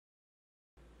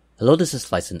Hello, this is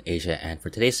Slice in Asia, and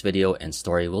for today's video and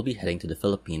story, we'll be heading to the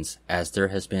Philippines as there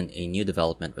has been a new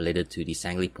development related to the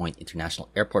Sangley International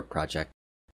Airport project.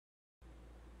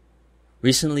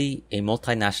 Recently, a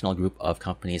multinational group of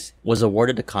companies was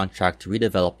awarded a contract to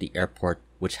redevelop the airport,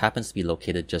 which happens to be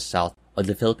located just south of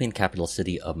the Philippine capital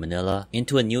city of Manila,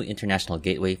 into a new international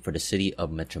gateway for the city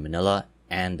of Metro Manila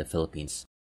and the Philippines.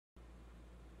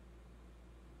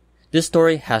 This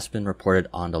story has been reported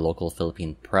on the local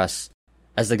Philippine press,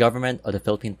 as the government of the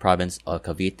Philippine province of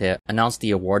Cavite announced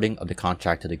the awarding of the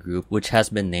contract to the group, which has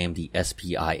been named the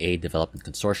SPIA Development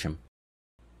Consortium.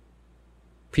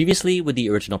 Previously, with the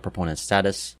original proponent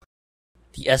status,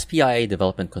 the SPIA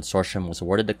Development Consortium was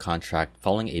awarded the contract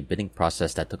following a bidding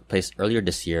process that took place earlier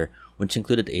this year, which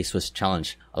included a Swiss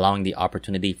challenge, allowing the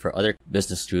opportunity for other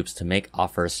business groups to make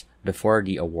offers before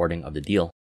the awarding of the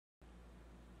deal.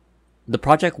 The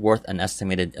project, worth an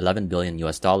estimated $11 billion,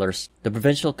 the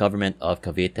provincial government of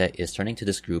Cavite is turning to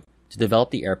this group to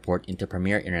develop the airport into a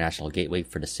premier international gateway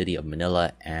for the city of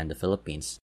Manila and the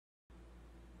Philippines.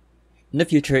 In the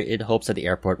future, it hopes that the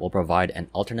airport will provide an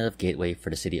alternative gateway for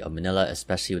the city of Manila,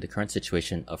 especially with the current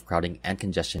situation of crowding and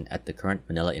congestion at the current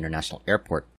Manila International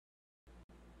Airport.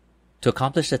 To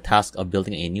accomplish the task of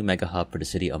building a new mega hub for the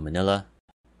city of Manila,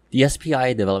 the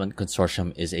SPI Development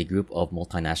Consortium is a group of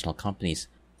multinational companies,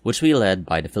 which will be led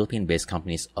by the Philippine-based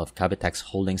companies of Cavitex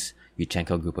Holdings,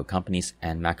 Yuchenko Group of Companies,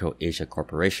 and Macro Asia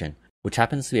Corporation, which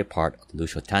happens to be a part of the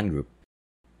Lucio Tan Group.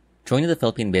 Joining the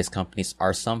Philippine-based companies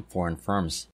are some foreign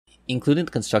firms, including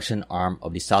the construction arm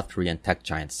of the South Korean tech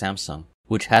giant Samsung,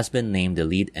 which has been named the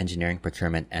lead engineering,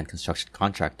 procurement, and construction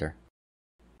contractor.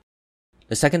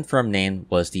 The second firm named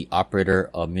was the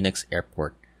operator of Munich's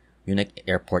airport, Munich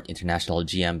Airport International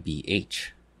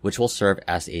GmbH, which will serve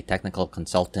as a technical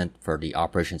consultant for the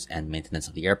operations and maintenance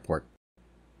of the airport.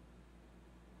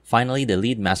 Finally, the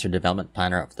lead master development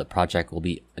planner of the project will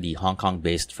be the Hong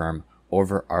Kong-based firm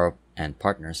Over Arup and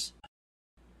Partners.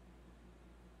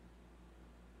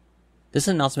 This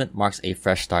announcement marks a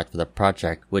fresh start for the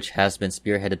project, which has been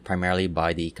spearheaded primarily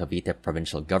by the Cavite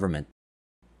provincial government.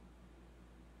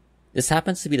 This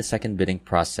happens to be the second bidding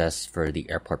process for the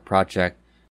airport project.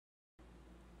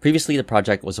 Previously, the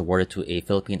project was awarded to a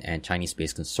Philippine and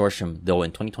Chinese-based consortium, though in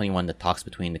 2021 the talks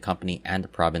between the company and the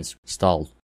province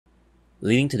stalled,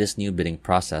 leading to this new bidding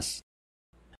process.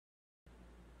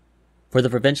 For the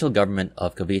provincial government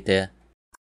of Cavite,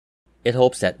 it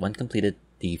hopes that when completed,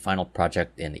 the final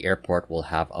project in the airport will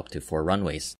have up to 4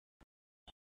 runways.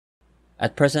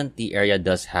 At present, the area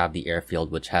does have the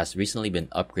airfield, which has recently been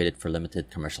upgraded for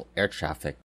limited commercial air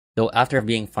traffic. Though after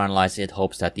being finalized, it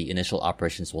hopes that the initial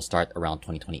operations will start around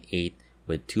 2028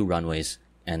 with 2 runways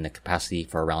and the capacity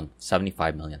for around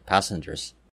 75 million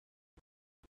passengers.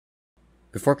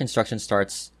 Before construction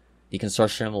starts, the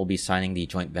consortium will be signing the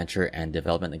joint venture and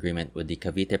development agreement with the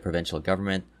Cavite provincial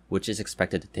government, which is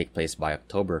expected to take place by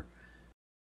October.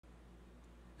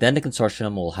 Then the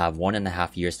consortium will have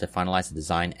 1.5 years to finalize the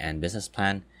design and business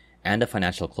plan and the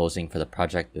financial closing for the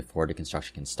project before the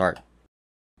construction can start.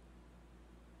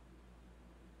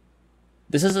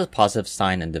 This is a positive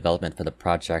sign and development for the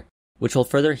project, which will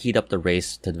further heat up the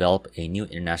race to develop a new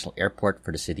international airport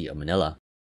for the city of Manila.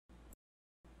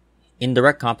 In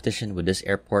direct competition with this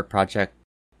airport project,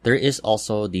 there is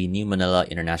also the new Manila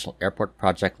International Airport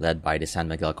project led by the San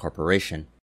Miguel Corporation.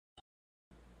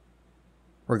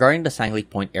 Regarding the Sangley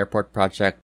Airport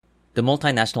project, the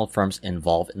multinational firms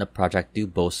involved in the project do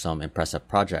boast some impressive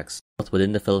projects, both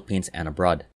within the Philippines and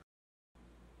abroad.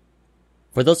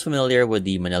 For those familiar with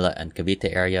the Manila and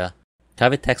Cavite area,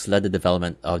 Cavitex led the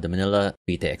development of the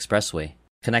Manila-Cavite Expressway,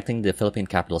 connecting the Philippine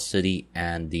capital city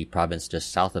and the province just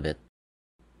south of it.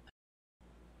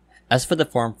 As for the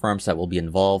foreign firms that will be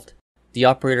involved, the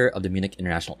operator of the Munich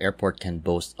International Airport can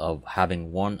boast of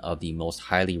having one of the most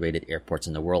highly rated airports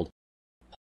in the world.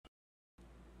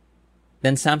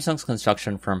 Then Samsung's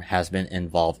construction firm has been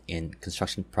involved in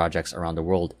construction projects around the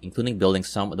world, including building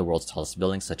some of the world's tallest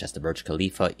buildings such as the Burj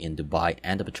Khalifa in Dubai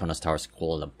and the Petronas Towers in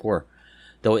Kuala Lumpur,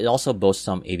 though it also boasts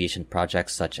some aviation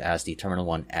projects such as the Terminal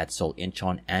 1 at Seoul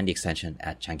Incheon and the extension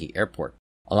at Changi Airport,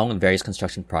 along with various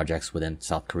construction projects within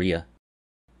South Korea.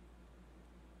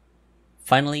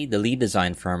 Finally, the lead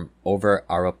design firm Over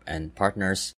Arup and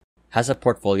Partners has a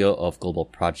portfolio of global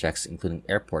projects including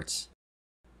airports.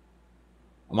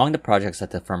 Among the projects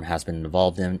that the firm has been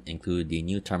involved in include the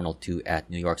new Terminal 2 at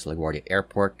New York's LaGuardia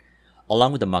Airport,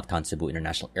 along with the Mactan Cebu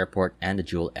International Airport and the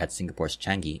Jewel at Singapore's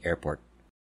Changi Airport.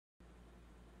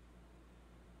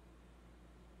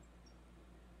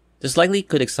 This likely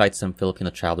could excite some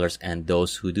Filipino travelers and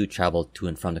those who do travel to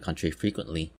and from the country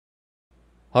frequently.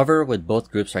 However, with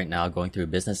both groups right now going through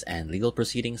business and legal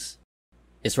proceedings,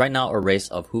 it's right now a race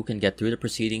of who can get through the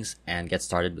proceedings and get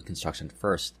started with construction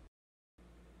first.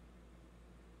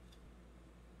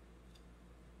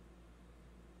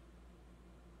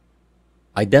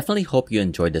 I definitely hope you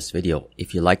enjoyed this video.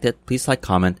 If you liked it, please like,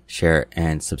 comment, share,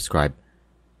 and subscribe.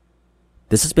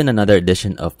 This has been another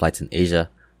edition of Flights in Asia,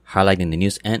 highlighting the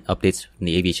news and updates from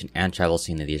the aviation and travel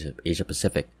scene in the Asia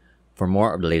Pacific. For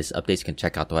more of the latest updates, you can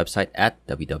check out the website at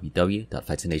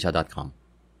www.flightsinasia.com.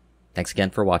 Thanks again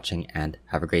for watching and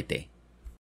have a great day.